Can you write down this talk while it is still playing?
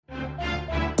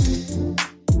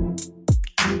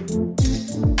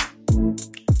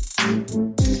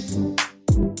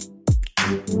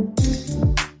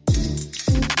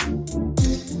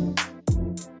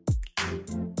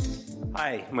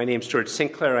My name's George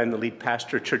Sinclair. I'm the lead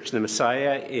pastor at Church of the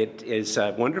Messiah. It is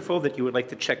wonderful that you would like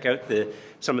to check out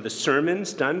some of the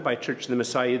sermons done by Church of the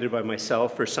Messiah, either by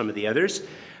myself or some of the others.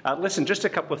 Listen, just a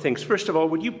couple of things. First of all,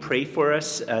 would you pray for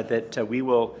us that we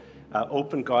will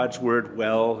open God's Word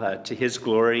well to His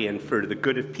glory and for the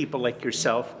good of people like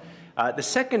yourself? The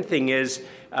second thing is,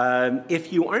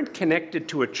 if you aren't connected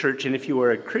to a church and if you are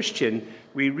a Christian,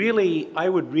 I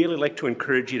would really like to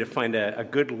encourage you to find a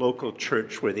good local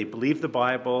church where they believe the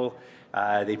Bible,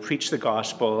 they preach the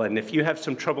gospel, and if you have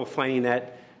some trouble finding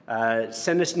that,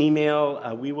 send us an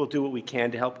email. We will do what we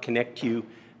can to help connect you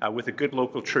with a good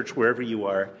local church wherever you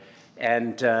are.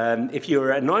 And if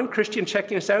you're a non-Christian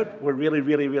checking us out, we're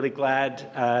really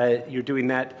glad you're doing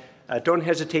that. Don't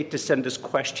hesitate to send us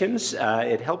questions.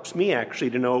 It helps me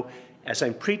actually to know, as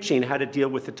I'm preaching, how to deal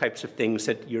with the types of things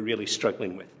that you're really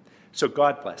struggling with. So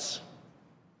God bless.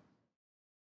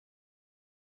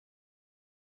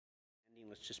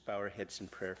 Let's just bow our heads in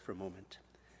prayer for a moment.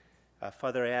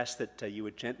 Father, I ask that you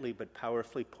would gently but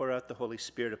powerfully pour out the Holy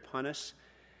Spirit upon us.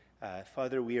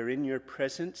 Father, we are in your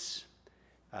presence,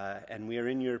 and we are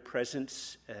in your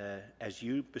presence as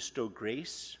you bestow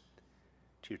grace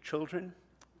to your children.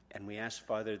 And we ask,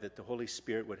 Father, that the Holy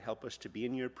Spirit would help us to be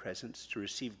in your presence, to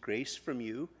receive grace from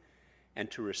you, and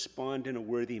to respond in a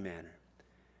worthy manner,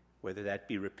 whether that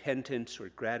be repentance or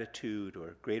gratitude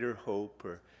or greater hope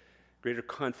or greater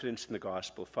confidence in the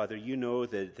gospel. Father, you know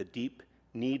the deep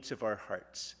needs of our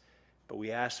hearts. But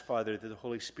we ask, Father, that the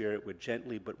Holy Spirit would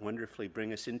gently but wonderfully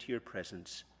bring us into your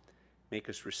presence, make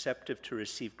us receptive to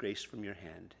receive grace from your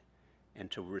hand,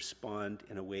 and to respond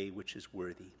in a way which is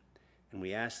worthy. And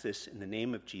we ask this in the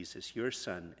name of Jesus, your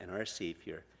Son and our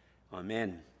Savior.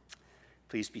 Amen.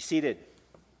 Please be seated.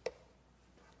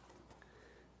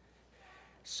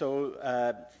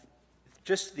 So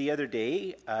just the other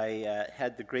day, I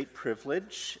had the great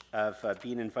privilege of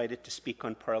being invited to speak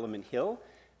on Parliament Hill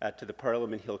to the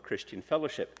Parliament Hill Christian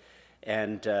Fellowship.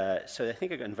 And so I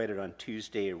think I got invited on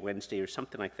Tuesday or Wednesday or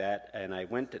something like that, and I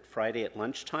went at Friday at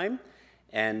lunchtime.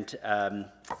 And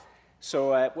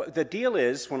so the deal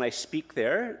is, when I speak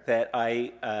there, that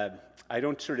I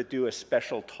don't sort of do a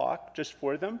special talk just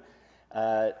for them.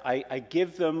 I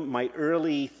give them my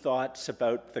early thoughts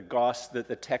about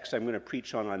the text I'm going to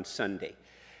preach on Sunday.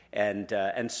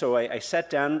 And so I sat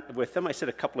down with them. I said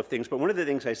a couple of things, but one of the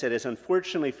things I said is,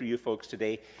 unfortunately for you folks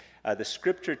today, the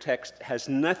scripture text has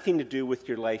nothing to do with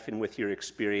your life and with your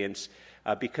experience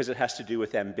because it has to do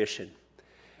with ambition.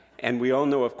 And we all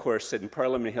know, of course, that in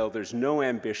Parliament Hill, there's no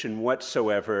ambition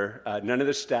whatsoever. None of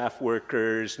the staff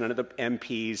workers, none of the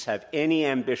MPs have any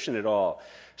ambition at all.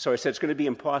 So I said, it's going to be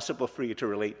impossible for you to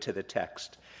relate to the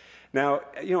text. Now,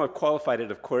 I've qualified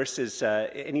it, of course, as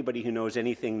anybody who knows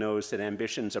anything knows that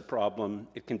ambition's a problem.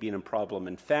 It can be a problem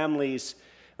in families,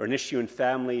 or an issue in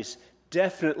families,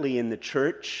 definitely in the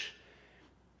church.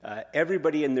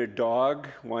 Everybody and their dog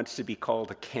wants to be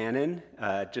called a canon,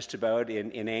 just about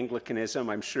in Anglicanism.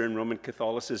 I'm sure in Roman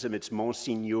Catholicism it's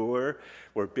Monsignor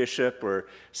or Bishop or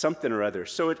something or other.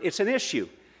 So it's an issue.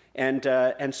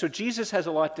 And so Jesus has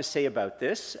a lot to say about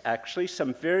this, actually,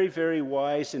 some very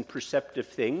wise and perceptive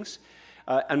things.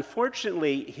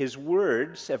 Unfortunately, his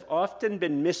words have often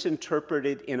been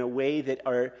misinterpreted in a way that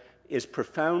is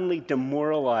profoundly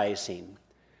demoralizing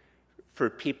for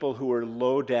people who are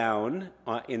low down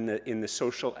in the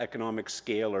social economic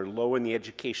scale or low in the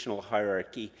educational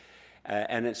hierarchy.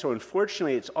 And so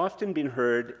unfortunately, it's often been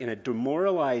heard in a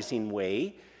demoralizing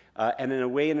way and in a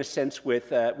way, in a sense, which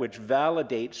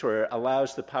validates or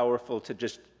allows the powerful to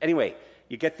just... Anyway,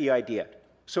 you get the idea.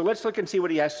 So let's look and see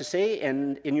what he has to say.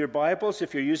 And in your Bibles,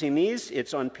 if you're using these,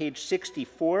 it's on page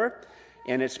 64.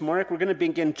 And it's Mark. We're going to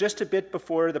begin just a bit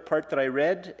before the part that I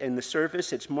read in the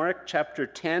service. It's Mark chapter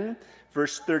 10,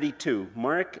 verse 32.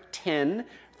 Mark 10,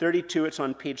 32. It's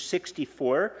on page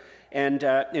 64. And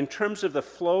in terms of the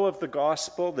flow of the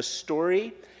gospel, the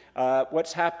story,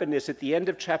 what's happened is at the end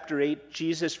of chapter 8,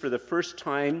 Jesus, for the first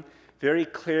time, very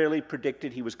clearly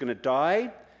predicted he was going to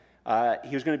die.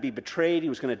 He was going to be betrayed. He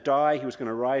was going to die. He was going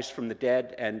to rise from the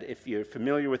dead. And if you're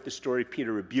familiar with the story,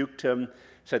 Peter rebuked him,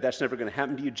 said, that's never going to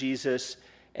happen to you, Jesus.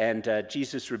 And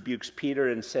Jesus rebukes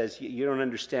Peter and says, you don't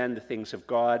understand the things of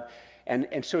God.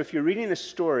 And so if you're reading the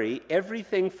story,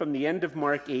 everything from the end of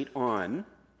Mark 8 on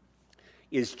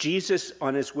is Jesus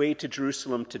on his way to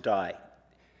Jerusalem to die.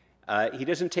 He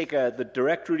doesn't take the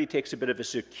direct route. He takes a bit of a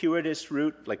circuitous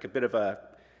route, like a bit of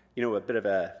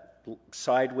a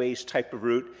sideways type of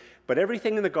route. But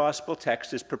everything in the gospel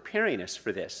text is preparing us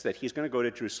for this, that he's going to go to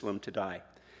Jerusalem to die.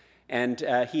 And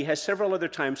he has several other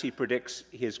times he predicts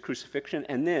his crucifixion,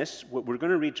 and this, what we're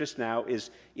going to read just now, is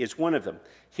one of them.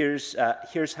 Here's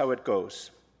how it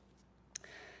goes.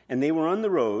 And they were on the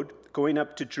road going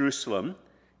up to Jerusalem,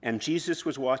 and Jesus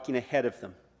was walking ahead of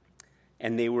them.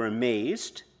 And they were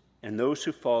amazed, and those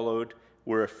who followed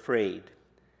were afraid.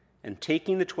 And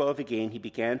taking the 12 again, he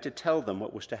began to tell them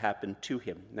what was to happen to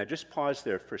him. Now just pause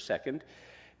there for a second.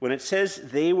 When it says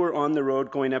they were on the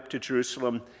road going up to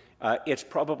Jerusalem, it's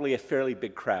probably a fairly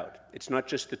big crowd. It's not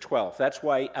just the 12. That's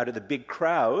why out of the big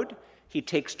crowd, he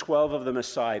takes 12 of them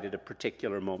aside at a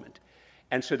particular moment.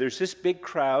 And so there's this big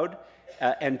crowd,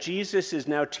 and Jesus is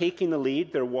now taking the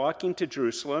lead. They're walking to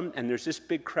Jerusalem, and there's this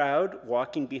big crowd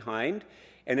walking behind.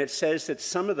 And it says that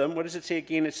some of them, what does it say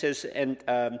again? It says,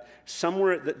 and some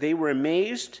were, that they were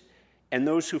amazed, and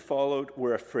those who followed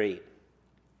were afraid.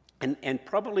 And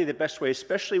probably the best way,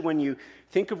 especially when you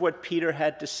think of what Peter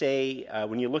had to say,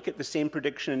 when you look at the same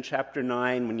prediction in chapter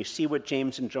 9, when you see what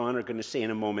James and John are going to say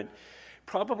in a moment,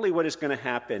 probably what is going to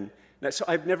happen. Now, so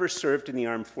I've never served in the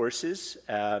armed forces,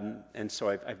 and so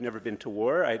I've never been to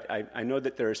war. I know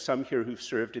that there are some here who've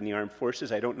served in the armed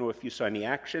forces. I don't know if you saw any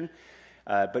action,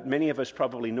 but many of us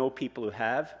probably know people who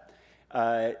have.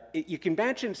 You can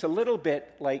imagine it's a little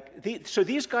bit like,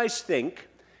 these guys think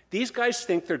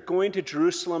they're going to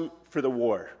Jerusalem for the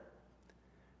war.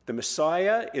 The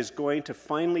Messiah is going to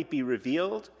finally be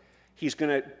revealed. He's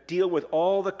going to deal with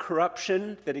all the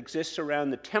corruption that exists around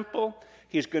the temple.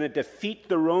 He's going to defeat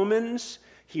the Romans.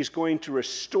 He's going to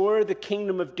restore the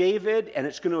kingdom of David, and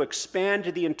it's going to expand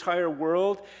to the entire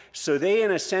world. So they,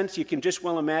 in a sense, you can just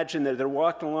well imagine that they're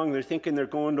walking along, they're thinking they're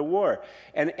going to war.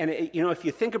 And if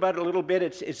you think about it a little bit,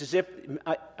 it's as if,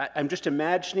 I'm just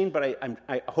imagining, but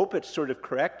I hope it's sort of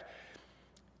correct.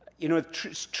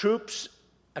 Troops,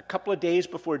 a couple of days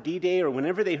before D-Day, or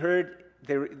whenever they heard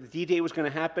D-Day was going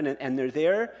to happen, and they're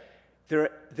there,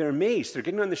 they're amazed. They're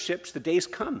getting on the ships, the day's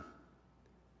come.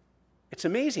 It's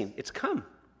amazing. It's come.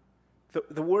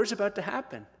 The war's about to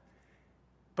happen.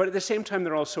 But at the same time,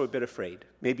 they're also a bit afraid,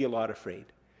 maybe a lot afraid.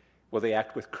 Will they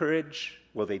act with courage?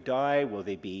 Will they die? Will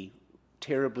they be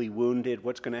terribly wounded?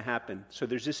 What's going to happen? So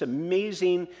there's this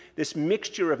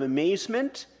mixture of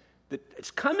amazement that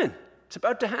it's coming. It's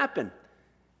about to happen.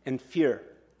 And fear.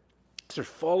 So they're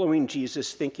following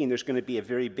Jesus, thinking there's going to be a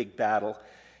very big battle,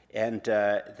 and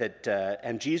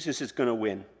Jesus is going to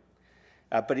win.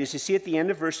 But as you see at the end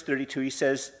of verse 32, he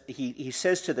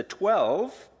says to the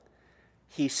 12,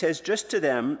 he says just to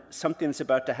them, something's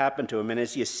about to happen to him. And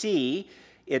as you see,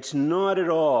 it's not at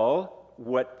all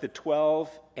what the 12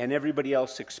 and everybody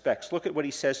else expects. Look at what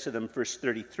he says to them, verse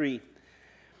 33.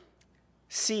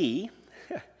 See,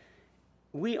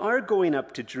 we are going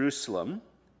up to Jerusalem,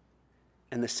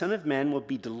 and the Son of Man will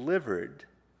be delivered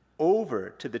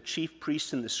over to the chief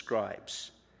priests and the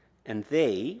scribes, and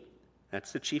they,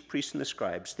 that's the chief priests and the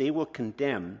scribes, they will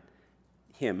condemn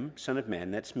him, Son of Man,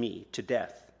 that's me, to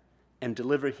death, and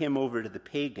deliver him over to the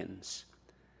pagans.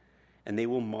 And they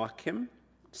will mock him,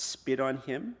 spit on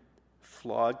him,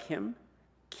 flog him,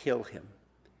 kill him,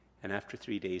 and after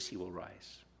 3 days he will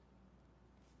rise.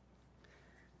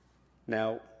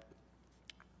 Now,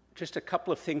 just a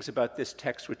couple of things about this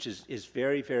text which is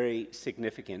very, very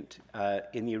significant.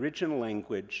 In the original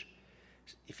language,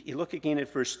 if you look again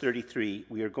at verse 33,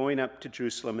 we are going up to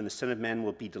Jerusalem and the Son of Man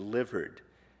will be delivered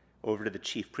over to the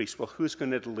chief priests. Well, who's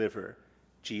going to deliver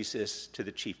Jesus to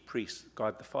the chief priests?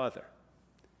 God the Father.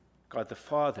 God the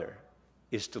Father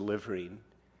is delivering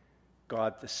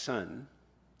God the Son,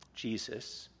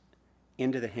 Jesus,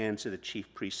 into the hands of the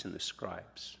chief priests and the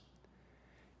scribes.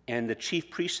 And the chief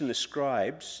priests and the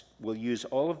scribes will use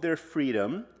all of their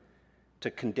freedom to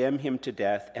condemn him to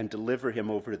death and deliver him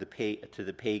over to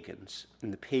the pagans.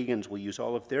 And the pagans will use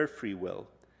all of their free will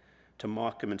to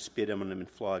mock him and spit on him and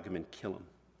flog him and kill him.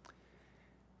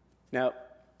 Now,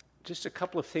 just a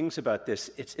couple of things about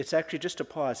this. It's actually, just a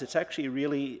pause, it's actually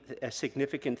really a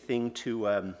significant thing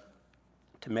to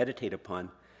meditate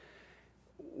upon.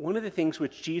 One of the things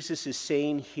which Jesus is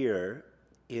saying here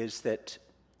is that,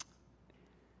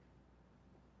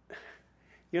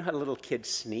 you know how little kids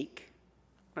sneak?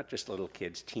 Not just little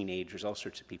kids, teenagers, all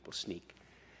sorts of people sneak.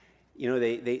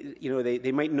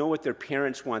 They might know what their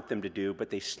parents want them to do, but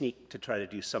they sneak to try to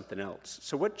do something else.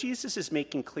 So what Jesus is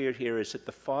making clear here is that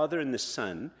the Father and the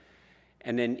Son,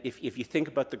 and then if you think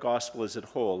about the gospel as a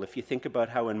whole, if you think about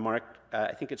how in Mark,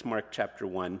 I think it's Mark chapter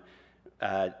 1,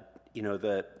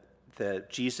 the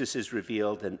Jesus is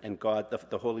revealed, and God,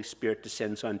 the Holy Spirit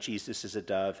descends on Jesus as a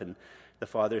dove, and the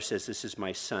Father says, "This is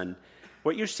my Son."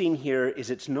 What you're seeing here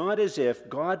is it's not as if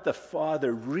God the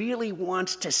Father really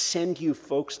wants to send you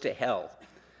folks to hell,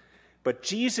 but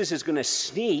Jesus is going to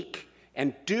sneak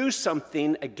and do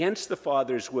something against the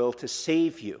Father's will to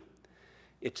save you.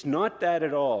 It's not that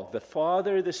at all. The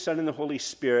Father, the Son, and the Holy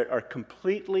Spirit are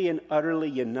completely and utterly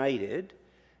united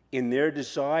in their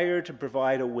desire to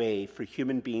provide a way for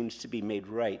human beings to be made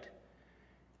right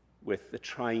with the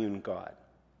triune God.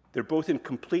 They're both in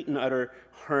complete and utter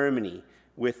harmony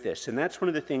with this. And that's one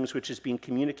of the things which is being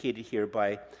communicated here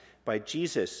by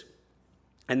Jesus.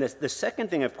 And the second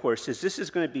thing, of course, is this is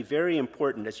going to be very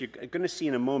important. As you're going to see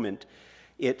in a moment,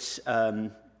 it's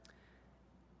the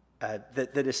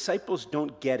disciples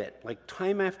don't get it. Like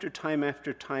time after time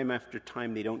after time after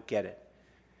time, they don't get it.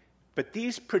 But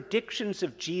these predictions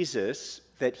of Jesus,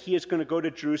 that he is going to go to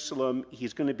Jerusalem,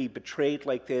 he's going to be betrayed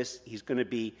like this, he's going to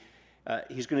be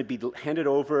handed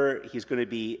over, he's going to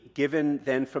be given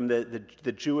then from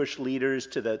the Jewish leaders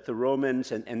to the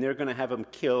Romans, and they're going to have him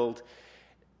killed.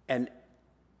 And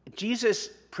Jesus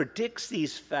predicts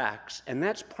these facts, and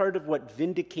that's part of what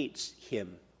vindicates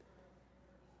him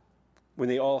when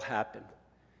they all happen.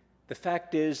 The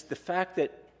fact that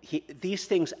these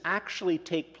things actually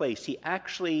take place, he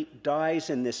actually dies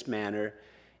in this manner,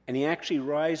 and he actually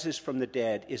rises from the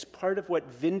dead, is part of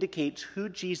what vindicates who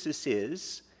Jesus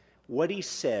is, what he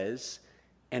says,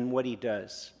 and what he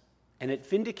does. And it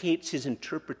vindicates his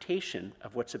interpretation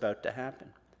of what's about to happen.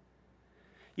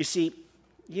 You see,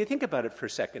 you think about it for a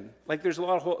second. Like there's a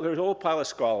whole pile of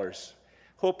scholars,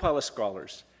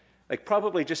 like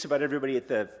probably just about everybody at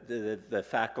the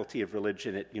Faculty of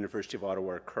Religion at University of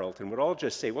Ottawa or Carleton would all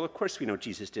just say, well, of course we know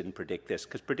Jesus didn't predict this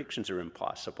because predictions are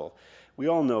impossible. We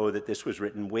all know that this was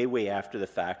written way, way after the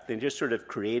fact. They just sort of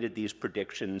created these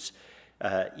predictions,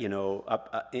 after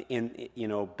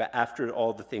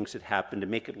all the things that happened to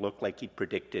make it look like he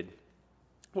predicted.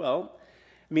 Well,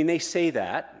 I mean, they say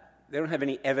that. They don't have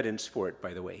any evidence for it,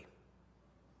 by the way.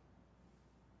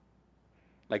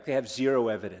 Like they have zero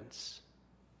evidence.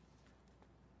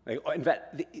 In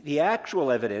fact, the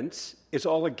actual evidence is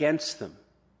all against them.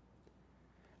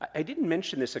 I didn't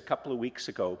mention this a couple of weeks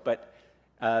ago, but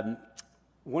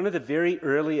one of the very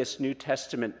earliest New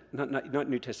Testament, not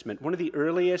New Testament, one of the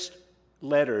earliest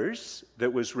letters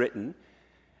that was written,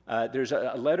 there's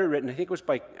a letter written, I think it was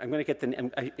by, I'm going to get the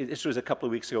name, this was a couple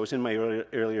of weeks ago, it was in my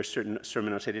earlier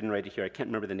sermon notes, I didn't write it here, I can't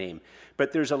remember the name,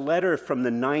 but there's a letter from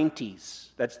the 90s,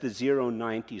 that's the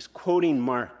 90s,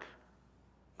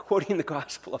 quoting the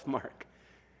Gospel of Mark,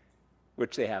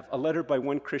 which they have, a letter by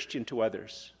one Christian to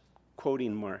others,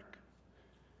 quoting Mark.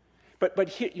 But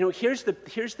here, here's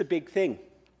the big thing.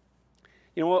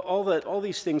 All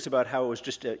these things about how it was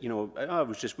just it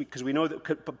was just because we know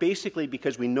that, but basically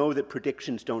because we know that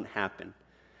predictions don't happen,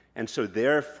 and so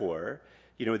therefore,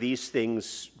 these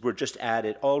things were just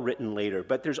added, all written later.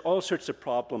 But there's all sorts of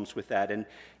problems with that,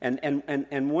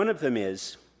 and one of them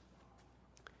is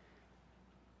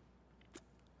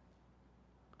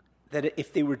that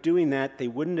if they were doing that, they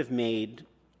wouldn't have made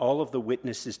all of the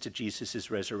witnesses to Jesus'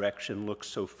 resurrection look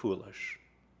so foolish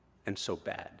and so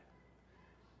bad.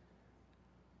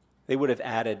 They would have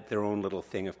added their own little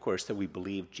thing, of course, that we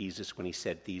believed Jesus when he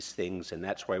said these things, and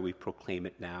that's why we proclaim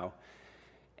it now.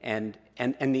 And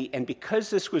because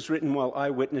this was written while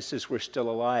eyewitnesses were still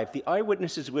alive, the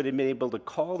eyewitnesses would have been able to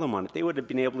call them on it. They would have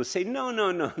been able to say,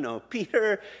 no,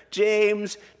 Peter,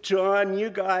 James, John, you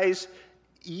guys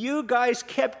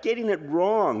kept getting it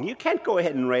wrong. You can't go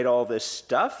ahead and write all this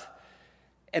stuff.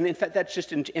 And in fact, that's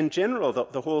just in general,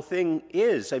 the whole thing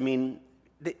is, I mean,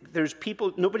 there's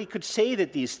people, nobody could say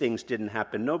that these things didn't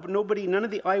happen. None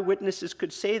of the eyewitnesses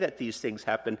could say that these things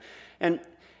happened. And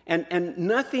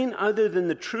nothing other than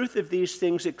the truth of these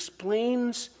things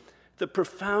explains the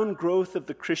profound growth of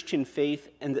the Christian faith,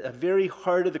 and the very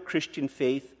heart of the Christian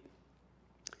faith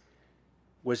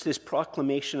was this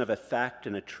proclamation of a fact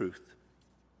and a truth.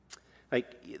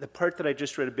 Like the part that I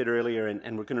just read a bit earlier,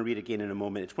 and we're going to read again in a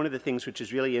moment, it's one of the things which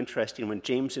is really interesting when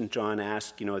James and John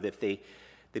ask, that if they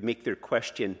make their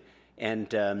question.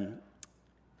 And,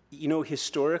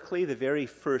 historically, the very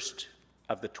first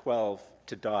of the 12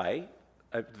 to die,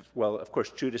 well, of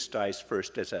course, Judas dies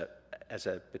first as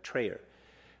a betrayer.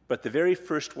 But the very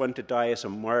first one to die as a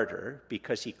martyr,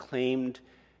 because he claimed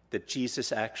that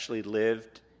Jesus actually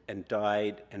lived and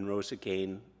died and rose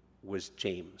again, was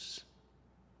James.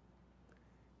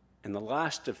 And the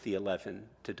last of the 11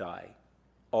 to die,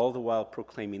 all the while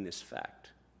proclaiming this fact,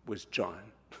 was John.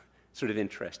 Sort of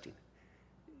interesting.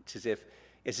 It's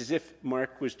as if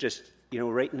Mark was just,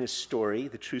 writing his story,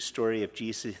 the true story of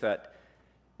Jesus. He thought,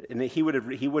 and he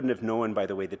wouldn't have known, by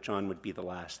the way, that John would be the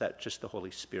last. That's just the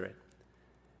Holy Spirit.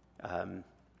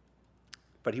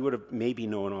 But he would have maybe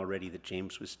known already that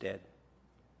James was dead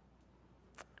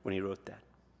when he wrote that.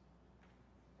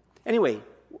 Anyway,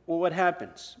 Well, what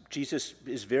happens? Jesus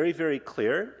is very, very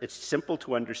clear. It's simple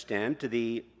to understand. Do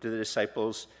the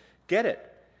disciples get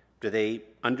it? Do they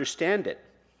understand it?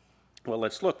 Well,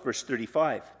 let's look, verse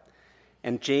 35.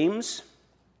 And James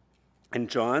and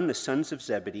John, the sons of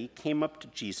Zebedee, came up to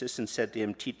Jesus and said to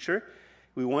him, "Teacher,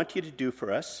 we want you to do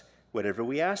for us whatever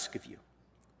we ask of you."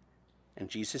 And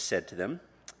Jesus said to them,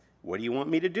 "What do you want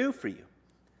me to do for you?"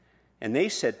 And they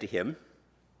said to him,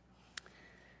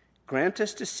 "Grant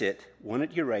us to sit, one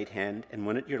at your right hand and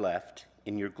one at your left,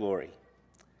 in your glory."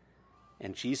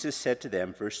 And Jesus said to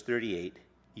them, verse 38,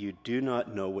 "You do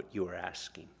not know what you are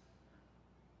asking."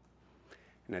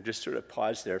 And I just sort of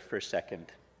pause there for a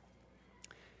second.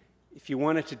 If you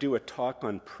wanted to do a talk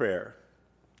on prayer,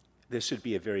 this would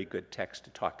be a very good text to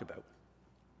talk about.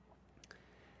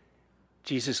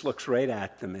 Jesus looks right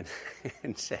at them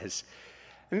and says,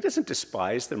 and he doesn't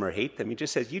despise them or hate them. He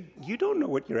just says, you don't know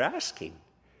what you're asking.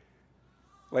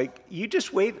 Like, you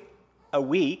just wait a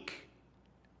week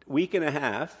and a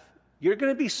half. You're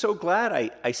going to be so glad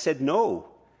I said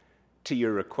no to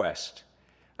your request.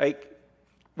 Like,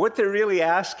 what they're really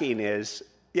asking is,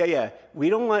 we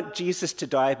don't want Jesus to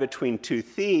die between two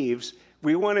thieves.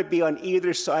 We want to be on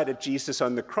either side of Jesus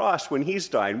on the cross when he's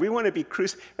dying. We want to be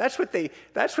crucified. That's what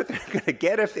they're going to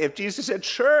get if Jesus said,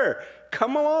 "Sure,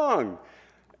 come along."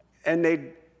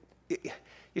 And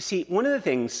you see, one of the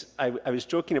things, I was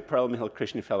joking at Parliament Hill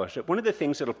Christian Fellowship, one of the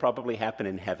things that'll probably happen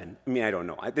in heaven, I mean, I don't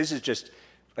know, this is just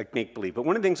like make-believe, but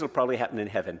one of the things that'll probably happen in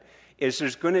heaven is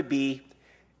there's going to be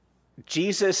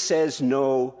Jesus Says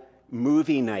No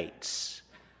movie nights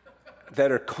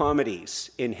that are comedies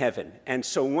in heaven. And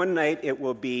so one night it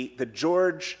will be the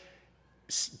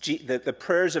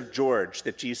prayers of George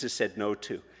that Jesus said no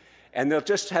to. And they'll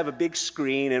just have a big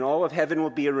screen, and all of heaven will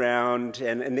be around,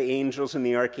 and the angels and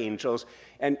the archangels,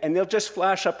 and they'll just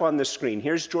flash up on the screen.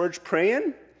 Here's George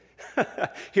praying.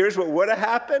 Here's what would have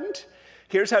happened.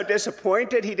 Here's how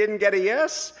disappointed he didn't get a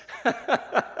yes.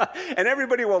 And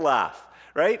everybody will laugh,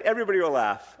 right? Everybody will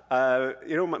laugh.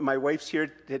 My wife's here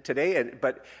today,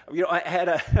 but I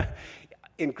had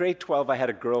in grade 12, I had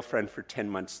a girlfriend for 10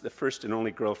 months, the first and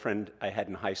only girlfriend I had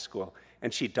in high school,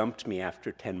 and she dumped me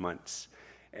after 10 months.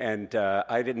 And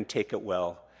I didn't take it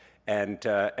well. And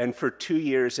for 2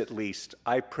 years at least,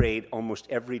 I prayed almost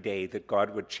every day that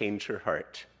God would change her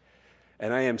heart.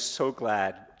 And I am so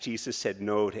glad Jesus said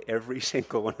no to every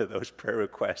single one of those prayer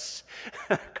requests,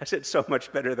 because it's so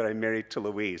much better that I'm married to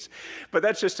Louise. But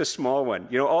that's just a small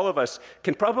one. All of us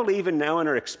can probably even now in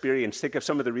our experience think of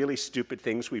some of the really stupid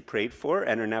things we prayed for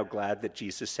and are now glad that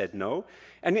Jesus said no.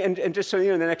 And just so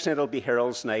the next night it'll be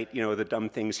Harold's night, the dumb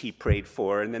things he prayed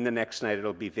for, and then the next night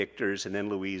it'll be Victor's, and then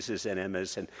Louise's and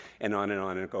Emma's, and on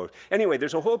and it goes. Anyway,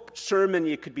 there's a whole sermon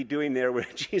you could be doing there where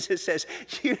Jesus says,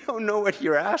 you don't know what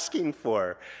you're asking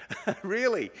for.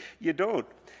 Really, you don't.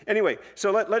 Anyway, so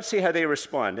let's see how they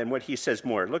respond and what he says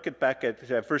more. Look back at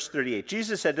verse 38.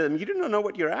 Jesus said to them, "You don't know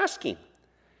what you're asking."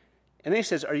 And he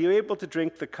says, "Are you able to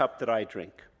drink the cup that I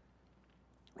drink,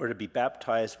 or to be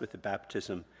baptized with the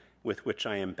baptism with which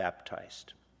I am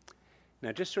baptized?"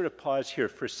 Now, just sort of pause here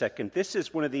for a second. This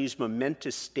is one of these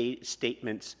momentous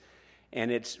statements, and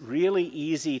it's really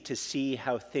easy to see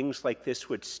how things like this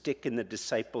would stick in the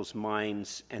disciples'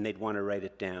 minds, and they'd want to write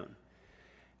it down.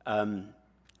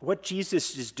 What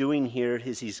Jesus is doing here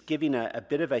is he's giving a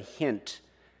bit of a hint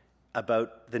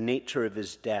about the nature of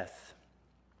his death.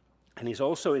 And he's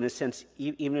also, in a sense,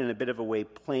 even in a bit of a way,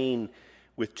 playing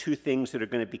with two things that are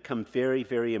going to become very,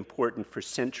 very important for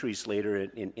centuries later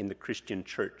in the Christian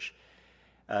church.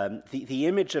 The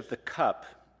image of the cup,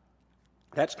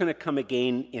 that's going to come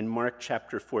again in Mark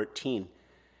chapter 14.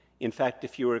 In fact,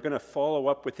 if you were going to follow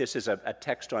up with this as a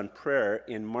text on prayer,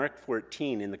 in Mark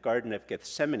 14, in the Garden of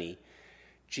Gethsemane,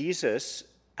 Jesus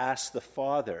asked the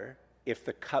Father if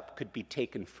the cup could be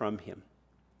taken from him.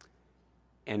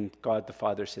 And God the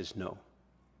Father says no.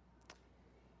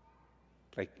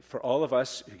 Like, for all of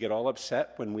us who get all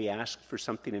upset when we ask for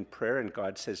something in prayer and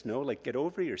God says no, like, get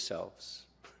over yourselves.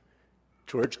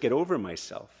 George, get over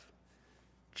myself.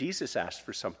 Jesus asked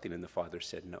for something and the Father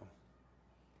said no.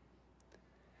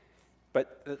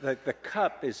 But the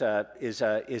cup is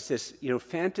this,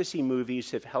 fantasy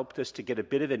movies have helped us to get a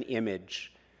bit of an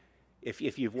image.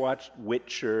 If you've watched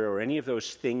Witcher or any of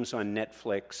those things on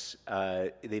Netflix,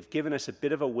 they've given us a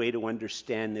bit of a way to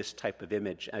understand this type of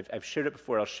image. I've shared it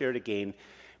before, I'll share it again.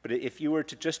 But if you were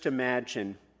to just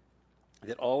imagine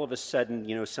that all of a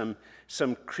sudden,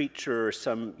 some creature or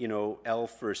some,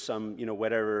 elf or some,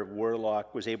 whatever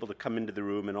warlock was able to come into the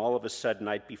room, and all of a sudden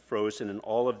I'd be frozen, and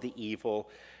all of the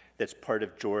evil that's part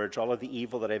of George, all of the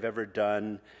evil that I've ever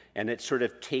done, and it's sort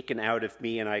of taken out of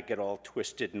me, and I get all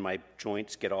twisted, and my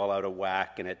joints get all out of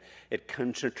whack, and it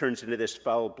turns into this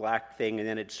foul black thing, and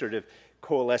then it sort of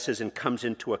coalesces and comes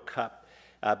into a cup.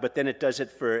 But then it does it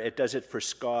for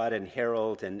Scott and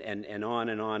Harold and on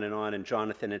and on and on, and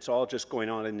Jonathan. It's all just going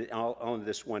on in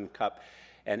this one cup,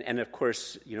 and of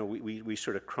course, we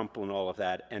sort of crumple and all of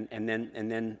that, and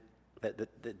then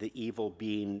the evil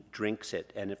being drinks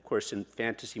it. And of course, in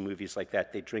fantasy movies like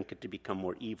that, they drink it to become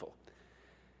more evil.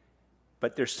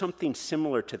 But there's something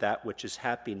similar to that which is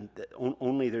happening,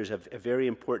 only there's a very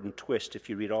important twist if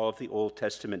you read all of the Old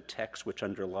Testament texts which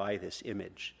underlie this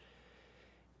image,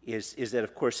 is that,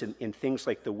 of course, in things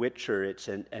like The Witcher, it's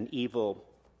an evil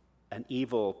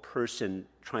person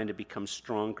trying to become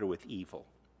stronger with evil.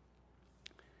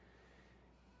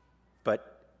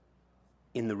 But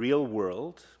in the real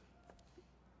world,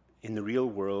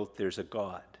 there's a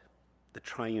God, the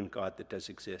triune God that does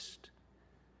exist.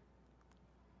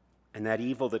 And that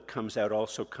evil that comes out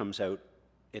also comes out,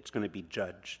 it's going to be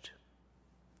judged.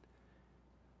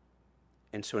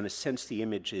 And so in a sense, the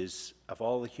image is, of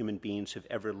all the human beings who've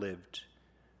ever lived,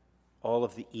 all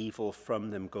of the evil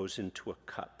from them goes into a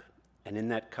cup. And in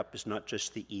that cup is not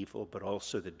just the evil, but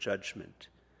also the judgment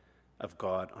of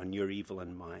God on your evil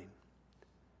and mine.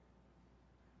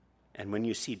 And when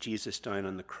you see Jesus dying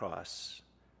on the cross,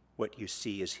 what you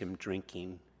see is him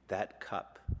drinking that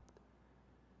cup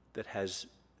that has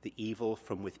the evil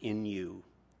from within you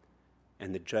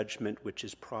and the judgment which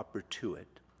is proper to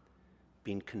it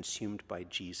being consumed by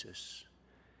Jesus.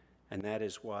 And that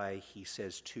is why he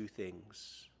says two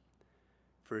things.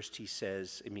 First, he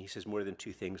says more than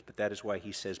two things, but that is why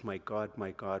he says, my God,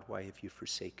 why have you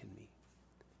forsaken me?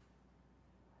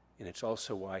 And it's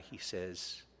also why he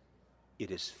says, it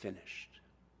is finished,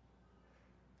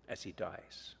 as he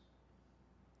dies.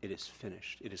 It is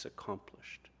finished. It is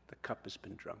accomplished. The cup has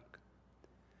been drunk.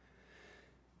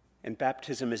 And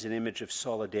baptism is an image of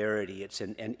solidarity. It's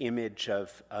an image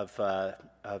of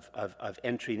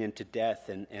entering into death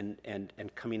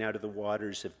and coming out of the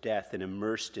waters of death and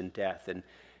immersed in death.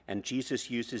 And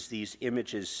Jesus uses these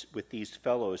images with these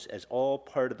fellows as all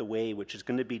part of the way which is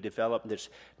going to be developed. That's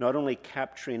not only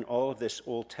capturing all of this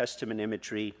Old Testament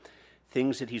imagery,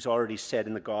 things that he's already said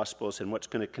in the Gospels and what's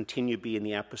going to continue to be in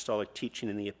the apostolic teaching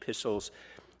in the epistles.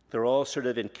 They're all sort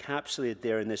of encapsulated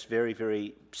there in this very,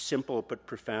 very simple but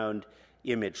profound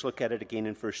image. Look at it again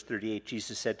in verse 38.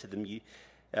 Jesus said to them, you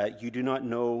do not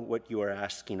know what you are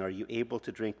asking. Are you able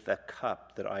to drink the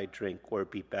cup that I drink, or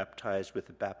be baptized with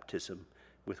the baptism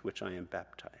with which I am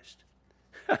baptized?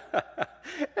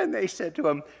 And they said to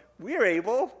him, we're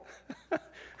able.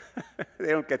 They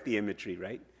don't get the imagery,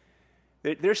 right?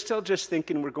 They're still just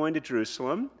thinking we're going to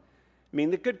Jerusalem. I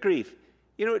mean, the good grief.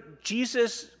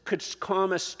 Jesus could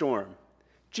calm a storm.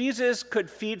 Jesus could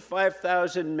feed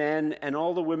 5,000 men and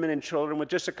all the women and children with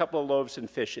just a couple of loaves and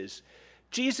fishes.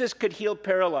 Jesus could heal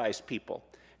paralyzed people.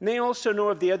 And they also know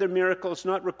of the other miracles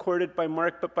not recorded by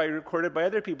Mark, but recorded by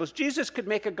other people. Jesus could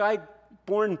make a guy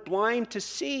born blind to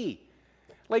see.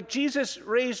 Like Jesus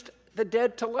raised the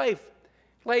dead to life.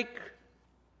 Like,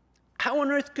 how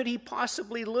on earth could he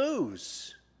possibly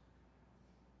lose?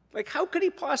 Like, how could he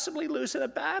possibly lose in a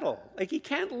battle? Like, he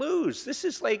can't lose. This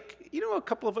is like, a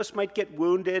couple of us might get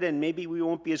wounded and maybe we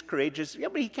won't be as courageous. Yeah,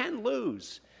 but he can't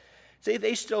lose. So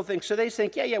they still think,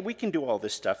 yeah, we can do all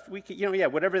this stuff. We can,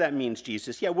 whatever that means,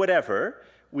 Jesus. Yeah, whatever.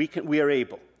 We are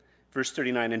able. Verse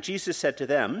 39, and Jesus said to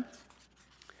them,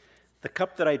 the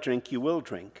cup that I drink, you will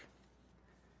drink.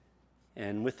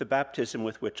 And with the baptism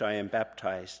with which I am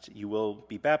baptized, you will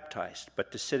be baptized. But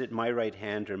to sit at my right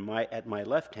hand or at my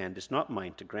left hand is not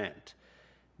mine to grant,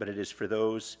 but it is for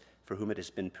those for whom it has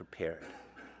been prepared.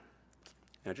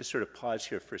 Now just sort of pause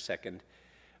here for a second.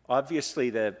 Obviously,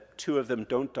 the two of them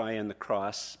don't die on the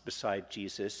cross beside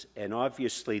Jesus, and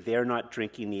obviously they're not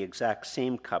drinking the exact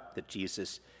same cup that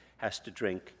Jesus has to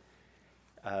drink.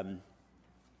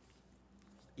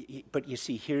 But you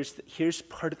see, here's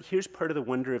part of the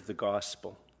wonder of the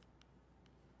gospel.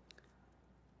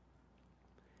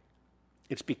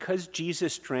 It's because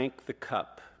Jesus drank the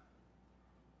cup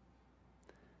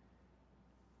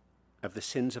of the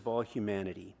sins of all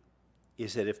humanity,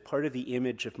 is that if part of the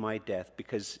image of my death,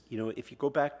 because, if you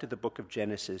go back to the book of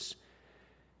Genesis,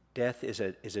 death is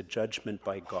a judgment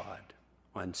by God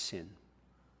on sin.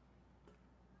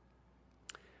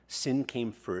 Sin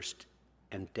came first,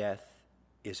 and death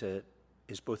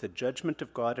is both a judgment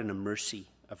of God and a mercy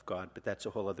of God, but that's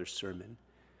a whole other sermon.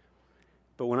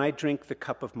 But when I drink the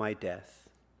cup of my death,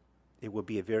 it will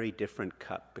be a very different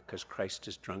cup because Christ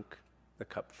has drunk the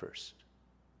cup first.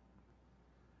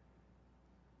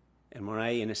 And when I,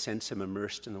 in a sense, am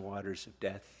immersed in the waters of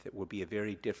death, it will be a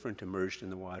very different immersion in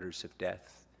the waters of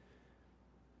death.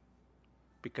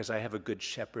 Because I have a good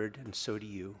shepherd, and so do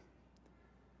you.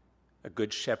 A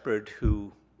good shepherd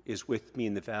who is with me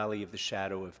in the valley of the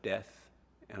shadow of death,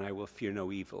 and I will fear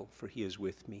no evil, for he is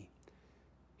with me.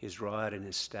 His rod and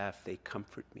his staff, they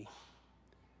comfort me.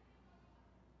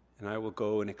 And I will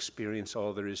go and experience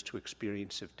all there is to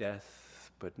experience of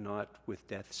death, but not with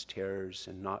death's terrors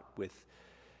and not with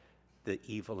the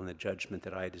evil and the judgment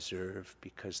that I deserve,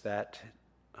 because that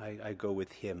I go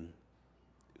with him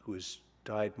who has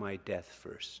died my death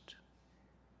first,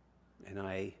 and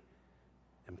I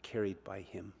am carried by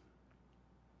him,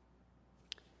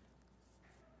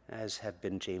 as have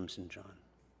been James and John.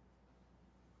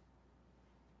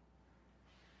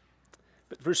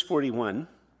 But verse 41,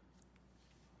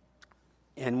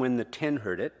 and when the 10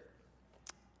 heard it,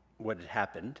 what had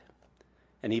happened,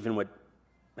 and even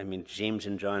James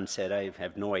and John said, I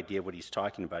have no idea what he's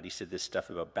talking about. He said this stuff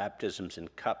about baptisms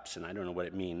and cups, and I don't know what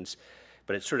it means,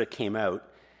 but it sort of came out.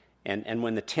 And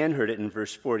when the 10 heard it in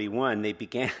verse 41, they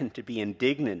began to be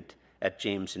indignant at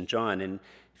James and John. And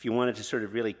if you wanted to sort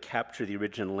of really capture the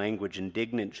original language,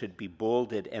 indignant should be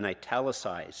bolded and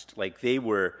italicized, like they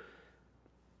were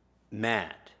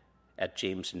mad at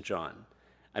James and John.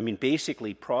 I mean,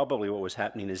 basically, probably what was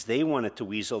happening is they wanted to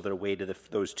weasel their way to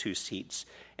those 2 seats,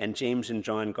 and James and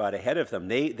John got ahead of them.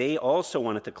 They also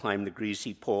wanted to climb the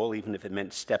greasy pole, even if it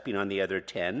meant stepping on the other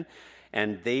 10,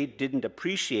 and they didn't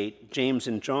appreciate James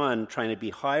and John trying to be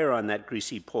higher on that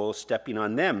greasy pole, stepping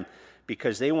on them,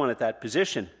 because they wanted that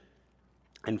position.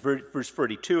 And verse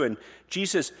 42, and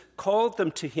Jesus called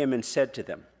them to him and said to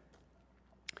them,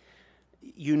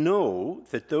 you know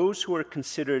that those who are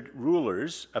considered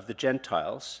rulers of the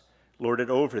Gentiles lord it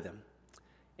over them,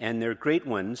 and their great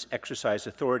ones exercise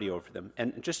authority over them.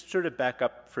 And just sort of back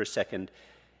up for a second,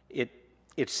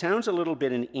 it sounds a little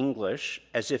bit in English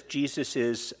as if Jesus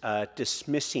is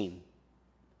dismissing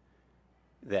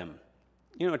them.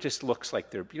 It just looks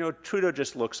like Trudeau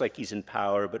just looks like he's in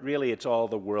power, but really it's all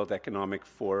the World Economic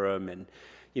Forum and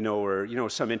or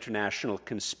some international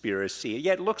conspiracy.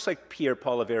 Yeah, it looks like Pierre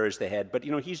Poilievre is the head, but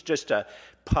he's just a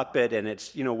puppet, and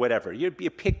it's whatever. You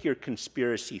pick your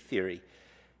conspiracy theory.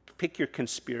 Pick your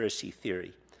conspiracy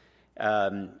theory.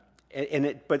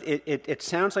 It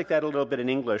sounds like that a little bit in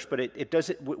English, but it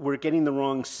doesn't. We're getting the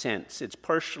wrong sense. It's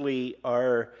partially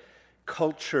our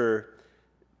culture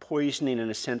poisoning, in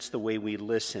a sense, the way we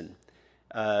listen.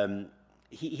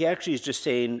 He actually is just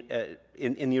saying,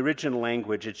 in the original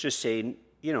language, it's just saying,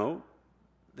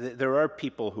 there are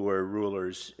people who are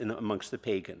rulers amongst the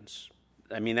pagans.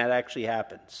 I mean, that actually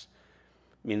happens.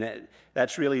 I mean,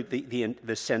 that's really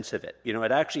the sense of it.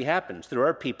 It actually happens. There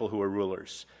are people who are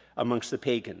rulers amongst the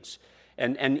pagans.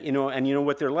 And you know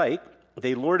what they're like?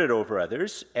 They lord it over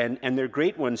others, and their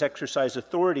great ones exercise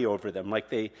authority over them. Like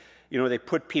they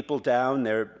put people down,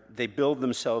 they build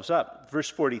themselves up. Verse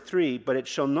 43, but it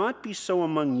shall not be so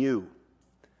among you.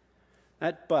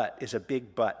 That but is a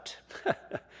big but.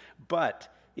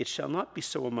 But it shall not be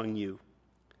so among you.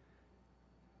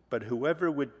 But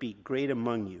whoever would be great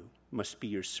among you must be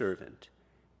your servant,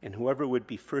 and whoever would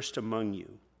be first among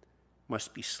you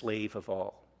must be slave of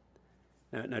all.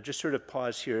 Now just sort of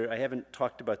pause here. I haven't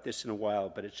talked about this in a while,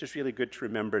 but it's just really good to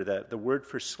remember that the word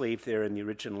for slave there in the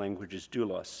original language is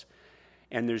doulos,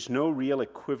 and there's no real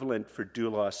equivalent for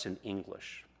doulos in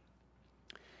English.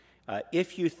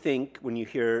 If you think, when you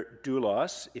hear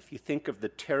doulos, if you think of the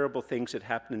terrible things that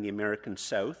happened in the American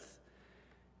South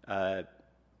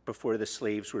before the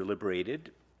slaves were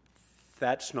liberated,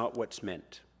 that's not what's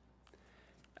meant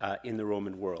in the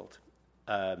Roman world.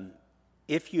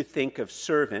 If you think of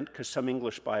servant, because some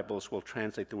English Bibles will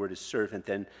translate the word as servant,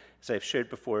 then, as I've shared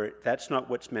before, that's not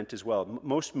what's meant as well.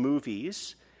 Most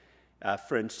movies,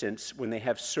 for instance, when they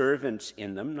have servants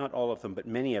in them, not all of them, but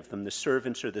many of them, the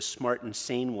servants are the smart and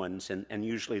sane ones, and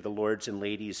usually the lords and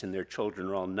ladies and their children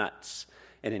are all nuts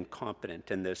and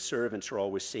incompetent, and the servants are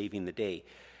always saving the day.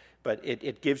 But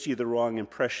it gives you the wrong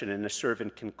impression, and a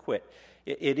servant can quit.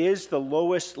 It is the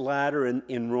lowest ladder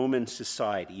in Roman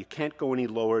society. You can't go any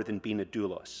lower than being a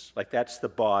doulos. Like, that's the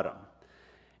bottom.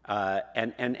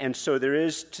 And so there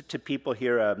is to people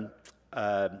here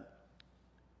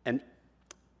an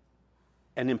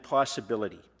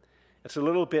impossibility. It's a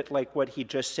little bit like what he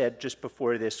just said just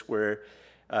before this, where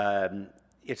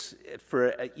it's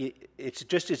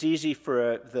just as easy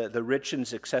for the rich and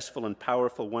successful and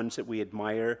powerful ones that we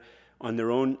admire on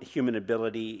their own human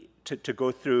ability to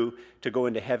go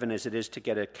into heaven as it is to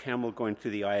get a camel going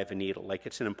through the eye of a needle. Like,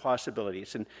 it's an impossibility.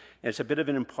 It's a bit of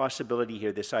an impossibility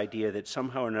here, this idea that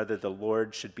somehow or another the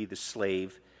Lord should be the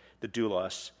slave, the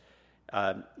doulos,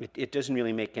 It doesn't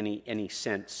really make any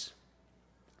sense.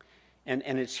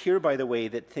 And it's here, by the way,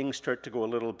 that things start to go a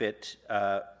little bit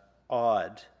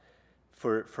odd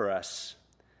for us.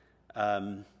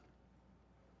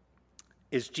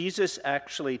 Is Jesus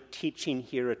actually teaching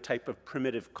here a type of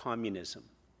primitive communism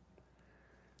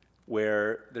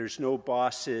where there's no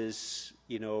bosses,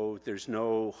 there's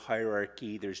no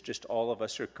hierarchy, there's just all of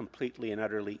us are completely and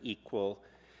utterly equal?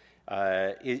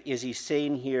 Is he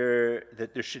saying here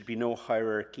that there should be no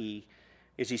hierarchy?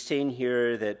 Is he saying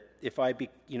here that if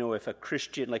a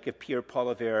Christian, like if Pierre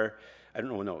Poilievre,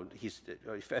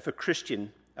 if a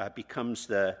Christian becomes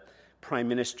the prime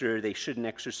minister, they shouldn't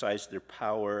exercise their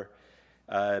power?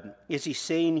 Is he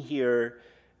saying here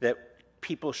that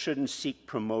people shouldn't seek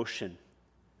promotion?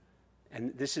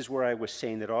 And this is where I was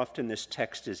saying that often this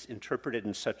text is interpreted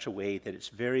in such a way that it's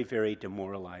very, very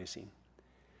demoralizing.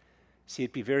 See,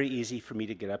 it'd be very easy for me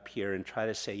to get up here and try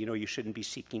to say, you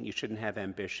shouldn't have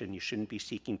ambition, you shouldn't be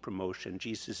seeking promotion.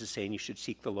 Jesus is saying you should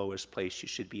seek the lowest place, you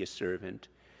should be a servant.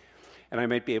 And I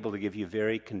might be able to give you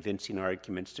very convincing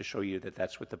arguments to show you that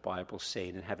that's what the Bible's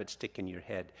saying and have it stick in your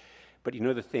head. But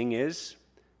the thing is,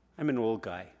 I'm an old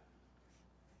guy.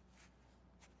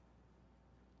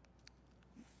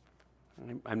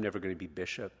 I'm never going to be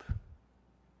bishop.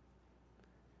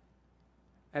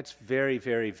 That's very,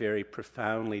 very, very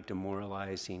profoundly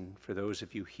demoralizing for those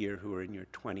of you here who are in your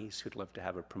 20s who'd love to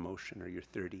have a promotion, or your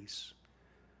 30s.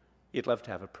 You'd love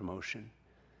to have a promotion.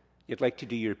 You'd like to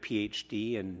do your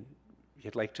PhD, and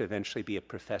you'd like to eventually be a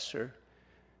professor.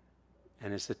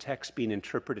 And is the text being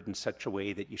interpreted in such a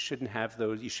way that you shouldn't have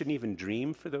those, you shouldn't even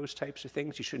dream for those types of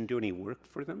things, you shouldn't do any work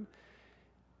for them?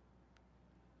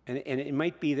 And it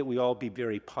might be that we all be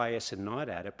very pious and nod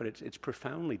at it, but it's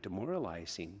profoundly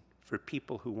demoralizing for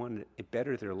people who want to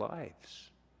better their lives.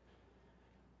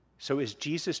 So is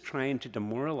Jesus trying to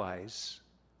demoralize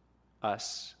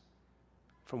us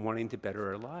from wanting to better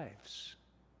our lives?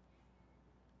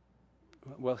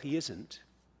 Well, he isn't.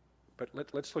 But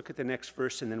let's look at the next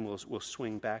verse, and then we'll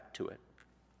swing back to it.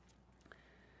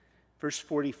 Verse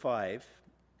 45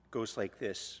 goes like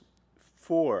this.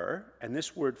 For, and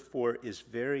this word for is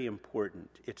very important.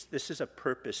 This is a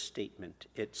purpose statement.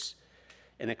 It's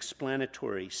an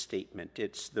explanatory statement.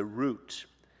 It's the root.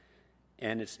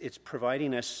 And it's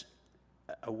providing us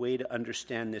a way to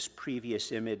understand this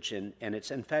previous image. And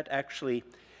it's, in fact, actually,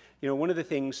 one of the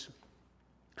things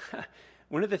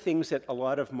that a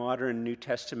lot of modern New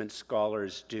Testament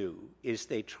scholars do is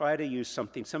they try to use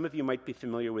something. Some of you might be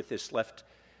familiar with this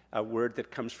word that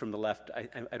comes from the left.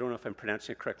 I don't know if I'm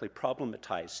pronouncing it correctly.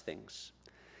 Problematize things.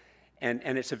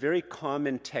 And it's a very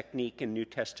common technique in New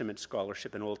Testament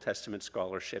scholarship and Old Testament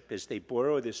scholarship is they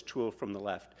borrow this tool from the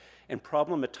left. And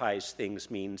problematize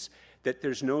things means that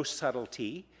there's no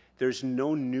subtlety, there's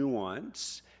no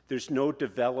nuance, there's no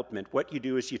development. What you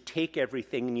do is you take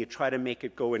everything and you try to make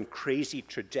it go in crazy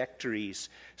trajectories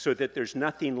so that there's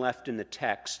nothing left in the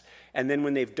text. And then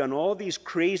when they've done all these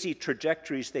crazy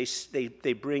trajectories,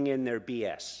 they bring in their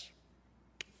BS.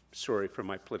 Sorry for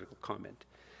my political comment.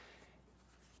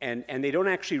 And they don't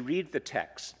actually read the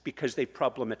text because they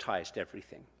problematized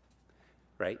everything,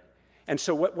 right? And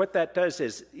so what that does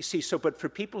is, but for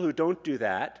people who don't do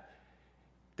that,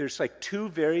 there's like two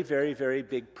very, very, very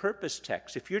big purpose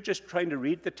texts. If you're just trying to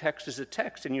read the text as a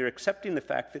text and you're accepting the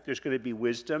fact that there's going to be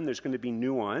wisdom, there's going to be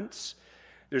nuance,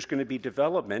 there's going to be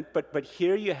development, but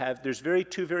here there's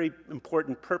two very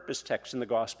important purpose texts in the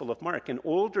Gospel of Mark. And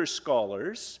older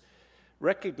scholars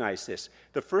recognize this.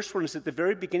 The first one is at the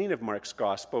very beginning of Mark's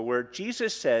Gospel, where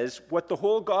Jesus says what the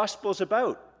whole Gospel is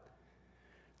about.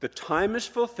 The time is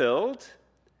fulfilled.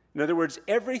 In other words,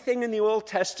 everything in the Old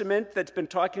Testament that's been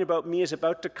talking about me is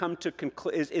about to coming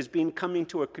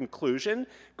to a conclusion.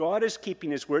 God is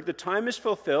keeping his word. The time is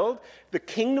fulfilled. The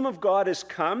kingdom of God has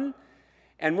come.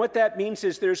 And what that means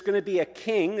is there's going to be a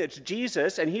king, that's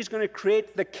Jesus, and he's going to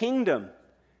create the kingdom.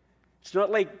 It's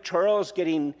not like Charles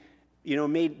being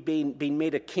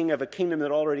made a king of a kingdom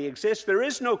that already exists. There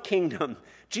is no kingdom.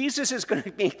 Jesus is going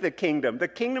to make the kingdom. The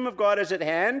kingdom of God is at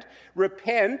hand.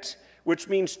 Repent, which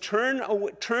means turn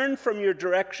from your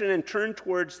direction and turn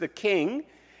towards the King,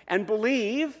 and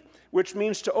believe, which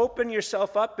means to open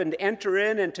yourself up and enter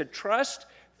in and to trust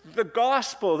the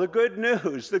gospel, the good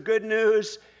news. The good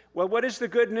news, well, what is the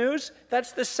good news?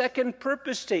 That's the second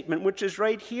purpose statement, which is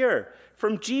right here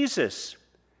from Jesus.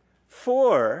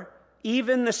 For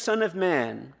even the Son of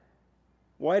Man,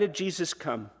 why did Jesus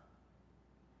come?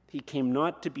 He came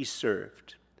not to be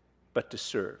served, but to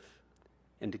serve,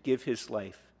 and to give his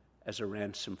life as a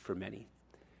ransom for many.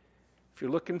 If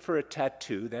you're looking for a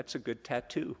tattoo, that's a good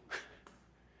tattoo.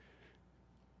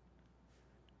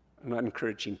 I'm not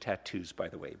encouraging tattoos, by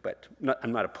the way, but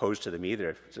I'm not opposed to them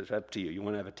either. It's up to you. You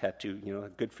want to have a tattoo,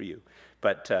 good for you.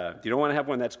 But if you don't want to have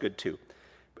one, that's good too.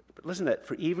 But listen to that.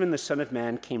 For even the Son of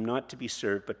Man came not to be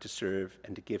served, but to serve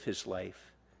and to give his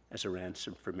life as a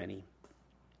ransom for many.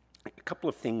 A couple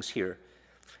of things here.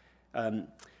 The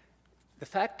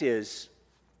fact is,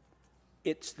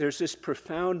 there's this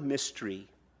profound mystery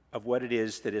of what it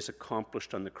is that is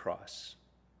accomplished on the cross.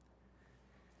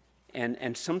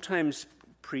 And sometimes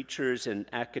preachers and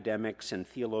academics and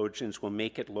theologians will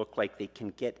make it look like they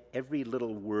can get every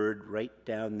little word right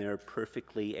down there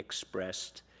perfectly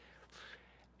expressed.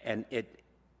 And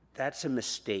that's a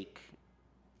mistake.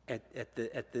 At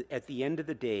the end of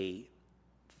the day,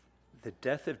 the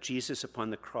death of Jesus upon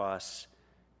the cross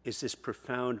is this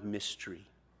profound mystery.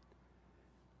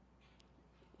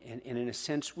 And in a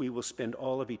sense, we will spend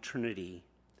all of eternity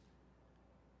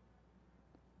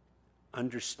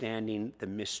understanding the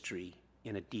mystery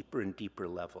in a deeper and deeper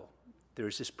level. There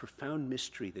is this profound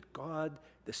mystery that God,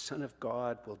 the Son of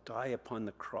God, will die upon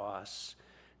the cross,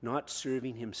 not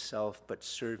serving himself, but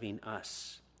serving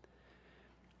us.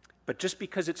 But just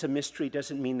because it's a mystery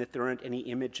doesn't mean that there aren't any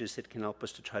images that can help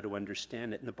us to try to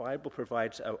understand it. And the Bible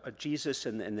provides, Jesus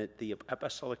and the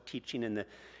apostolic teaching in the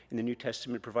New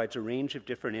Testament provides a range of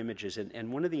different images.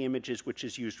 And one of the images which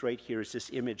is used right here is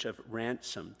this image of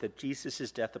ransom, that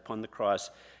Jesus' death upon the cross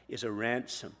is a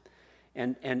ransom.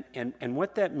 And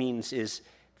what that means is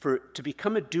to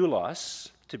become a doulos,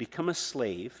 to become a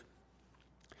slave,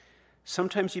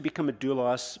 sometimes you become a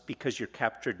doulos because you're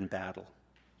captured in battle.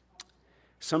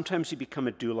 Sometimes you become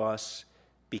a doulos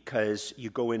because you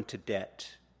go into debt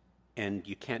and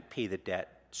you can't pay the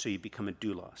debt, so you become a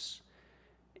doulos.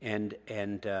 And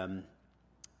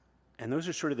those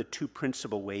are sort of the two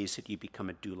principal ways that you become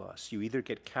a doulos. You either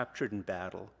get captured in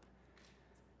battle,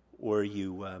 or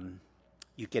you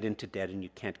get into debt and you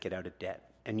can't get out of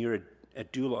debt. And you're a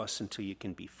doulos until you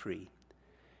can be free.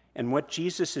 And what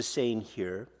Jesus is saying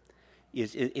here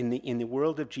is, in the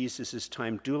world of Jesus'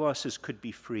 time, douloses could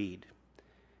be freed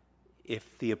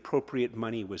if the appropriate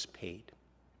money was paid.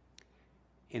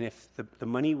 And if the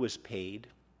money was paid,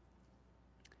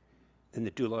 then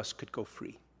the doulos could go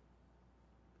free.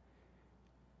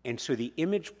 And so the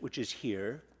image which is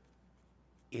here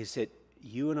is that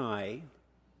you and I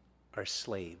are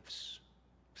slaves.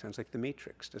 Sounds like the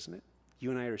Matrix, doesn't it? You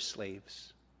and I are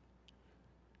slaves.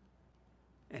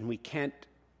 And we can't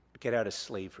get out of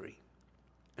slavery.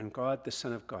 And God, the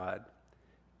Son of God,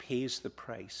 pays the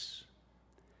price.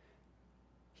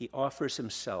 He offers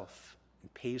himself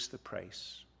and pays the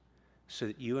price so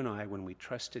that you and I, when we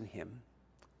trust in him,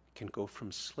 can go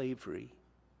from slavery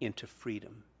into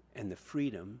freedom. And the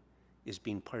freedom is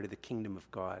being part of the kingdom of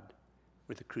God,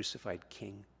 where the crucified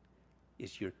king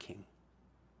is your king.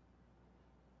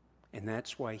 And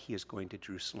that's why he is going to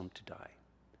Jerusalem to die.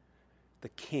 The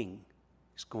king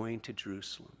is going to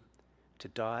Jerusalem to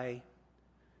die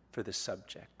for the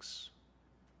subjects,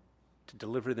 to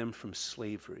deliver them from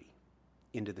slavery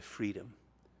into the freedom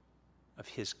of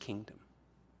his kingdom.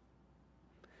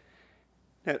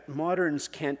 Now, moderns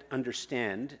can't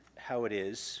understand how it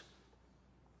is,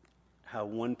 how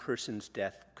one person's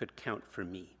death could count for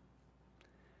me.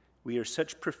 We are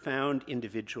such profound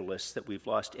individualists that we've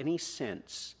lost any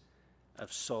sense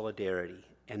of solidarity.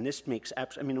 And this makes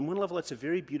on one level, it's a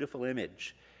very beautiful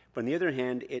image. But on the other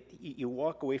hand, you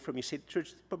walk away from it, you say,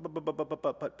 George,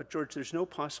 but George, there's no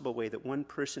possible way that one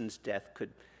person's death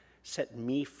could set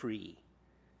me free.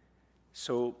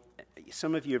 So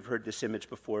some of you have heard this image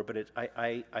before, but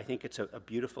I think it's a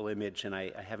beautiful image, and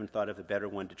I haven't thought of a better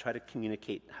one to try to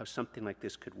communicate how something like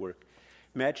this could work.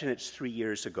 Imagine it's 3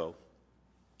 years ago,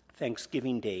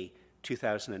 Thanksgiving Day,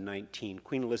 2019.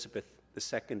 Queen Elizabeth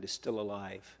II is still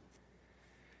alive.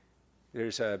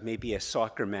 There's maybe a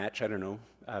soccer match, I don't know,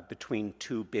 between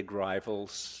two big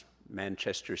rivals,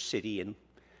 Manchester City and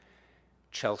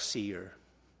Chelsea or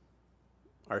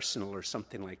Arsenal or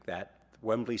something like that.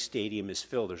 Wembley Stadium is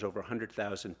filled. There's over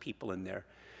 100,000 people in there.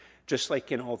 Just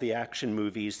like in all the action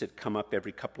movies that come up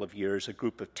every couple of years, a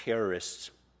group of terrorists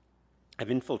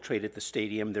have infiltrated the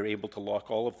stadium. They're able to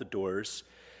lock all of the doors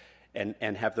and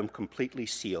have them completely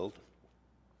sealed.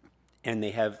 And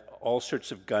they have all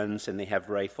sorts of guns, and they have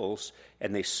rifles,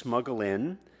 and they smuggle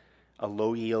in a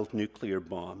low-yield nuclear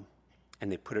bomb,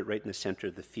 and they put it right in the center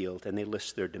of the field, and they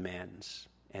list their demands.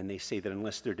 And they say that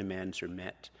unless their demands are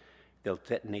met, they'll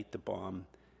detonate the bomb,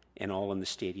 and all in the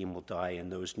stadium will die,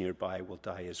 and those nearby will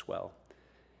die as well.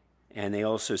 And they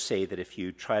also say that if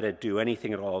you try to do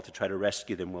anything at all to try to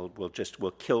rescue them,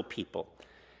 we'll kill people.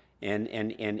 And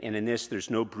in this,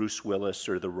 there's no Bruce Willis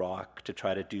or The Rock to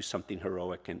try to do something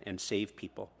heroic and save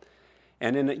people.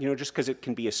 And then, just because it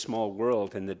can be a small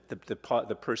world, and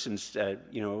the person's,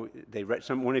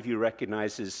 one of you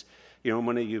recognizes,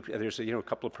 one of you, there's a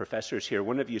couple of professors here.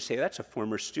 One of you say, that's a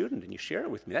former student, and you share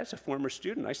it with me. That's a former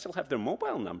student. I still have their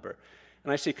mobile number.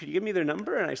 And I say, could you give me their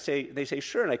number? And they say,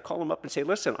 sure. And I call them up and say,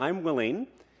 listen, I'm willing.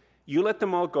 You let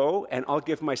them all go, and I'll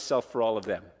give myself for all of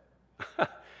them.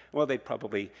 Well, they'd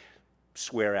probably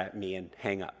swear at me and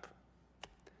hang up.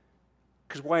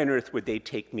 Because why on earth would they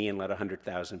take me and let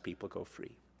 100,000 people go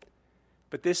free?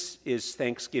 But this is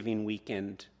Thanksgiving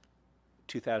weekend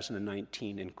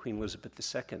 2019, and Queen Elizabeth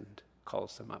II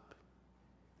calls them up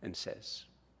and says,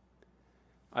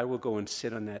 I will go and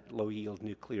sit on that low-yield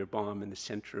nuclear bomb in the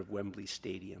center of Wembley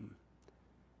Stadium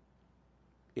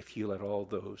if you let all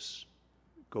those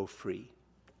go free.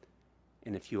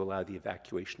 And if you allow the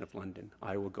evacuation of London,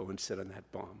 I will go and sit on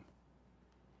that bomb.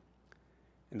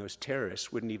 And those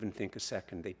terrorists wouldn't even think a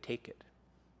second they'd take it.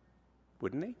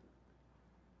 Wouldn't they?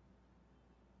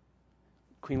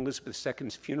 Queen Elizabeth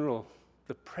II's funeral,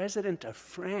 the President of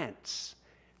France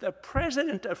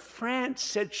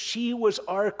said she was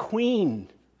our queen.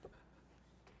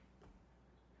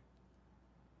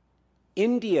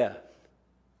 India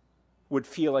would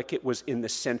feel like it was in the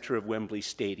center of Wembley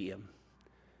Stadium.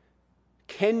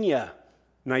 Kenya,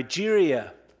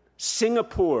 Nigeria,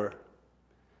 Singapore,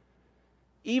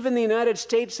 even the United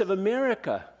States of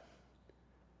America.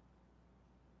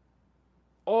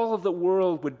 All of the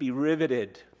world would be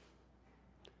riveted.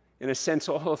 In a sense,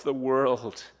 all of the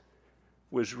world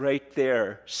was right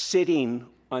there, sitting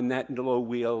on that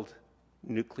low-wheeled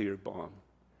nuclear bomb.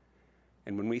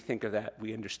 And when we think of that,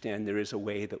 we understand there is a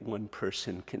way that one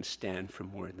person can stand for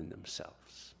more than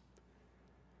themselves.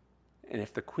 And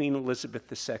if the Queen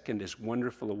Elizabeth II, as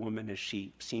wonderful a woman as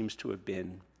she seems to have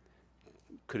been,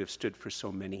 could have stood for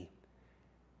so many,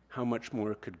 how much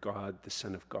more could God, the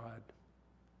Son of God,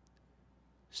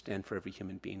 stand for every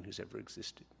human being who's ever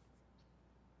existed?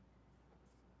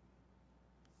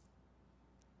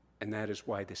 And that is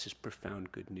why this is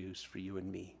profound good news for you and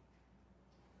me.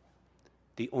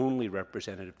 The only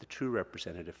representative, the true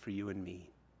representative for you and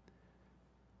me,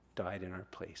 died in our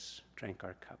place, drank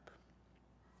our cup.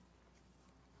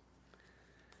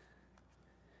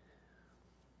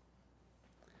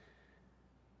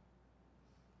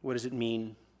 What does it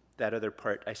mean, that other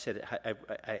part? I said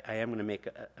I am going to make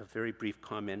a very brief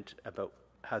comment about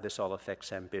how this all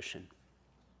affects ambition.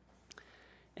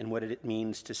 And what it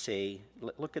means to say,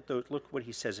 look what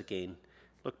he says again.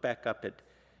 Look back up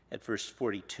at verse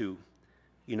 42.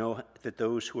 You know that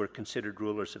those who are considered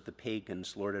rulers of the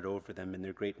pagans lord it over them, and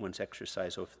their great ones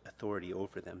exercise authority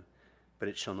over them. But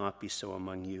it shall not be so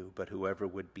among you, but whoever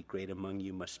would be great among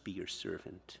you must be your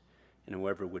servant, and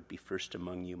whoever would be first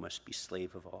among you must be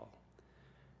slave of all.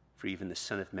 For even the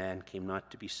Son of Man came not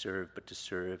to be served, but to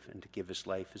serve, and to give his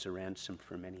life as a ransom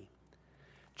for many.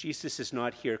 Jesus is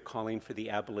not here calling for the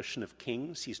abolition of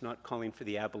kings. He's not calling for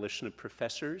the abolition of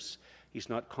professors. He's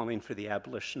not calling for the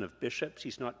abolition of bishops.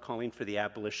 He's not calling for the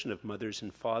abolition of mothers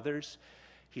and fathers.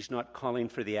 He's not calling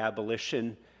for the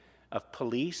abolition of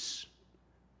police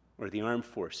or the armed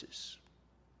forces.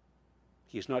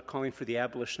 He is not calling for the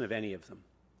abolition of any of them.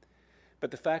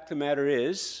 But the fact of the matter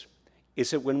is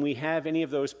that when we have any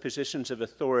of those positions of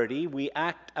authority, we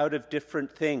act out of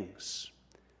different things.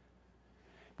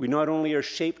 We not only are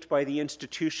shaped by the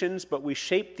institutions, but we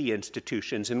shape the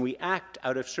institutions, and we act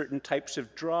out of certain types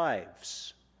of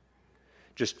drives.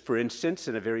 Just for instance,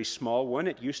 in a very small one,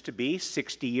 it used to be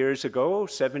 60 years ago,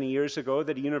 70 years ago,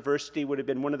 that a university would have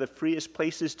been one of the freest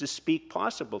places to speak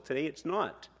possible. Today it's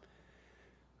not.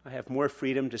 I have more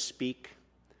freedom to speak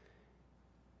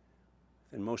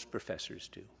than most professors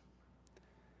do.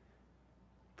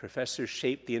 Professors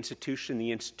shape the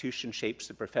institution shapes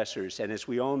the professors. And as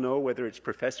we all know, whether it's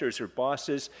professors or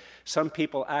bosses, some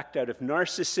people act out of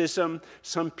narcissism,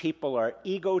 some people are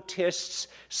egotists,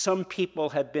 some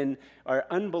people are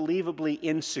unbelievably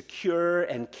insecure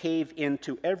and cave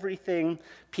into everything.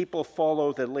 People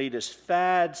follow the latest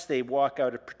fads, they walk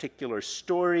out of particular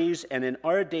stories, and in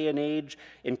our day and age,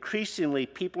 increasingly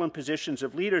people in positions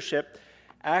of leadership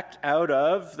act out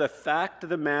of the fact of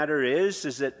the matter is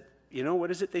that,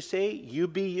 what is it they say? You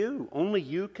be you. Only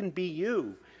you can be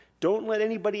you. Don't let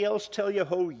anybody else tell you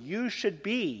how you should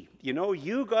be.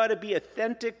 You got to be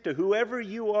authentic to whoever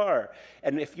you are.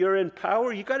 And if you're in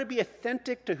power, you got to be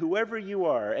authentic to whoever you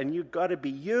are. And you got to be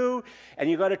you.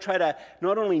 And you got to try to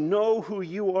not only know who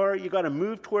you are, you got to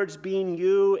move towards being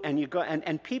you.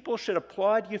 And people should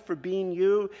applaud you for being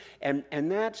you. And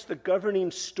that's the governing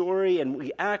story. And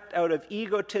we act out of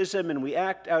egotism, and we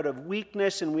act out of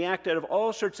weakness, and we act out of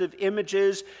all sorts of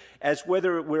images. as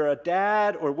whether we're a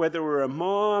dad or whether we're a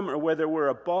mom or whether we're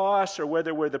a boss or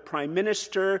whether we're the prime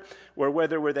minister or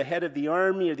whether we're the head of the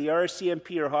army or the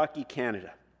RCMP or Hockey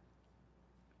Canada.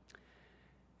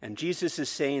 And Jesus is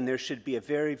saying there should be a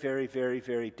very, very, very,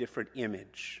 very different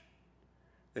image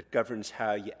that governs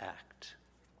how you act.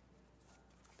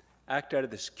 Act out of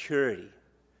the security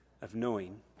of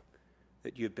knowing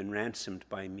that you've been ransomed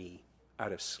by me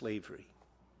out of slavery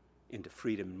into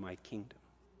freedom in my kingdom.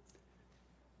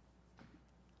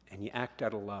 And you act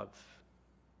out of love.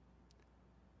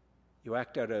 You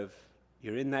act out of,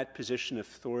 you're in that position of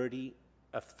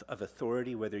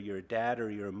authority, whether you're a dad or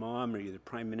you're a mom or you're the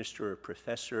prime minister or a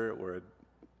professor or an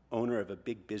owner of a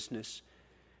big business.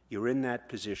 You're in that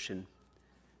position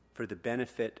for the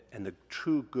benefit and the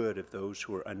true good of those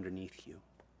who are underneath you.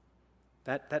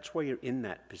 That's why you're in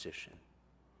that position.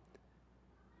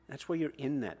 That's why you're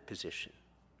in that position.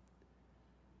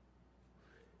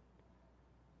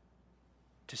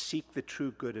 To seek the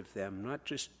true good of them, not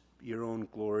just your own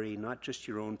glory, not just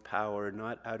your own power,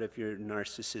 not out of your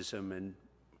narcissism and,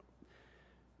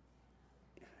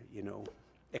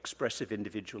 expressive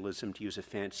individualism, to use a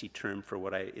fancy term for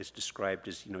what is described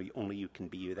as, only you can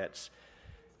be you. That's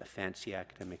a fancy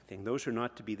academic thing. Those are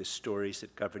not to be the stories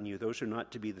that govern you. Those are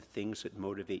not to be the things that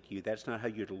motivate you. That's not how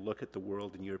you're to look at the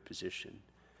world in your position.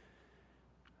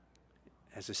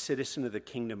 As a citizen of the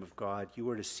kingdom of God, you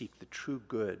are to seek the true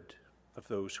good of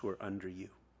those who are under you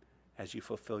as you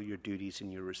fulfill your duties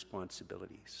and your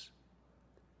responsibilities.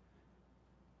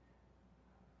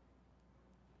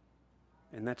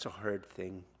 And that's a hard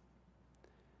thing.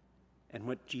 And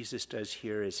what Jesus does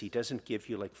here is he doesn't give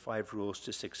you like 5 rules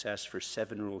to success for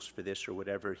 7 rules for this or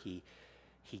whatever. He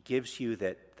gives you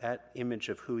that image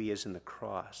of who he is in the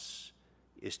cross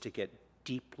is to get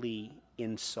deeply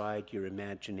inside your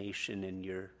imagination and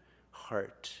your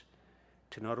heart,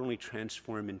 to not only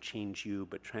transform and change you,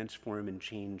 but transform and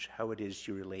change how it is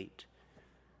you relate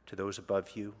to those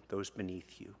above you, those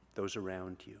beneath you, those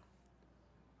around you.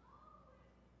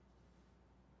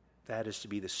 That is to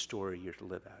be the story you're to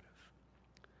live out of.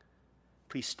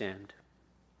 Please stand.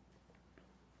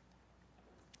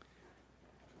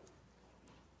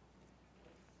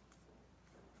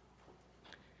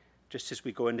 Just as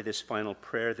we go into this final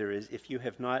prayer, if you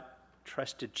have not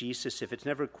trusted Jesus, if it's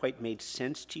never quite made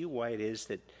sense to you why it is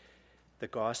that the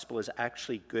gospel is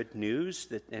actually good news,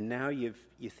 and now you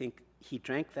think he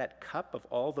drank that cup of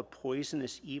all the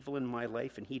poisonous evil in my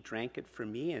life and he drank it for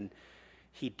me, and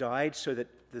he died so that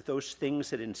those things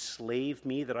that enslave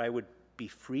me, that I would be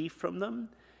free from them,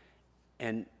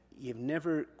 and you've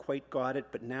never quite got it,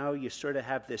 but now you sort of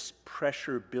have this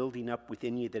pressure building up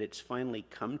within you that it's finally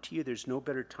come to you. There's no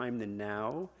better time than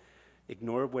now.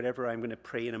 Ignore whatever I'm going to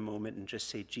pray in a moment and just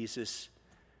say, Jesus,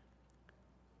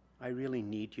 I really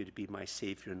need you to be my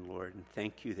Savior and Lord, and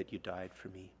thank you that you died for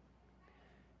me.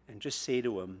 And just say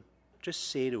to him,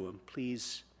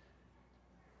 please,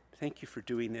 thank you for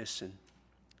doing this, and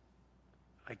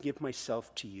I give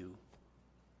myself to you.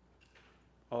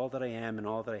 All that I am and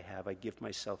all that I have, I give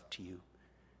myself to you.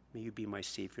 May you be my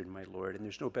Savior and my Lord. And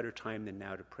there's no better time than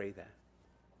now to pray that.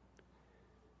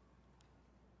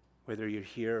 Whether you're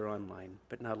here or online.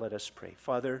 But now let us pray.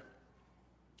 Father,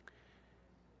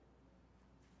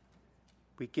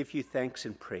 we give you thanks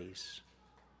and praise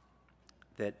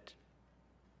that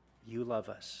you love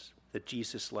us, that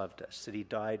Jesus loved us, that he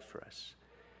died for us.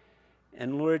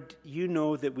 And Lord, you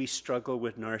know that we struggle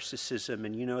with narcissism,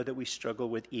 and you know that we struggle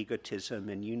with egotism,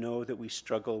 and you know that we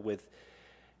struggle with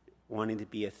wanting to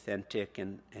be authentic,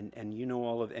 and you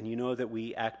know and you know that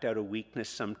we act out of weakness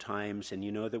sometimes, and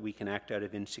you know that we can act out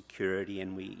of insecurity,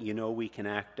 and we can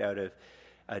act out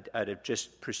of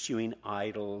just pursuing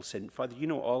idols. And Father, you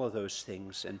know all of those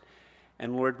things.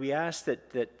 And Lord, we ask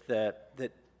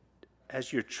that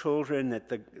as your children, that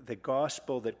the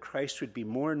gospel, that Christ would be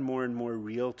more and more and more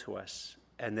real to us,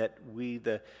 and that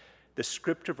the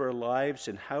script of our lives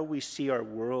and how we see our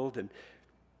world and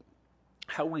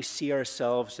how we see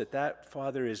ourselves, that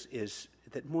Father, is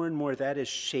that more and more that is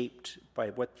shaped by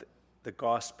what the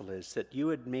gospel is, that you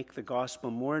would make the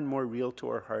gospel more and more real to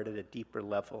our heart at a deeper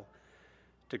level,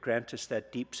 to grant us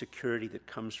that deep security that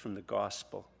comes from the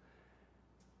gospel.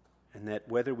 And that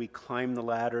whether we climb the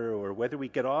ladder or whether we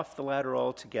get off the ladder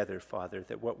altogether, Father,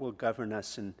 that what will govern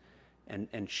us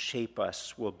and shape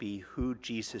us will be who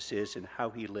Jesus is and how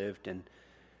he lived and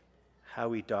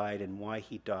how he died and why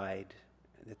he died,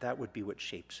 and that would be what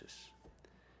shapes us.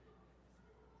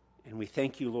 And we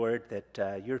thank you, Lord,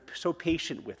 that you're so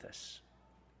patient with us,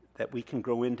 that we can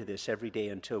grow into this every day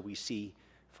until we see,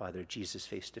 Father, Jesus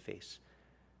face to face.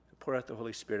 Pour out the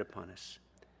Holy Spirit upon us.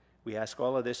 We ask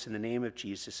all of this in the name of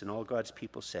Jesus, and all God's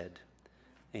people said,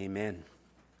 Amen.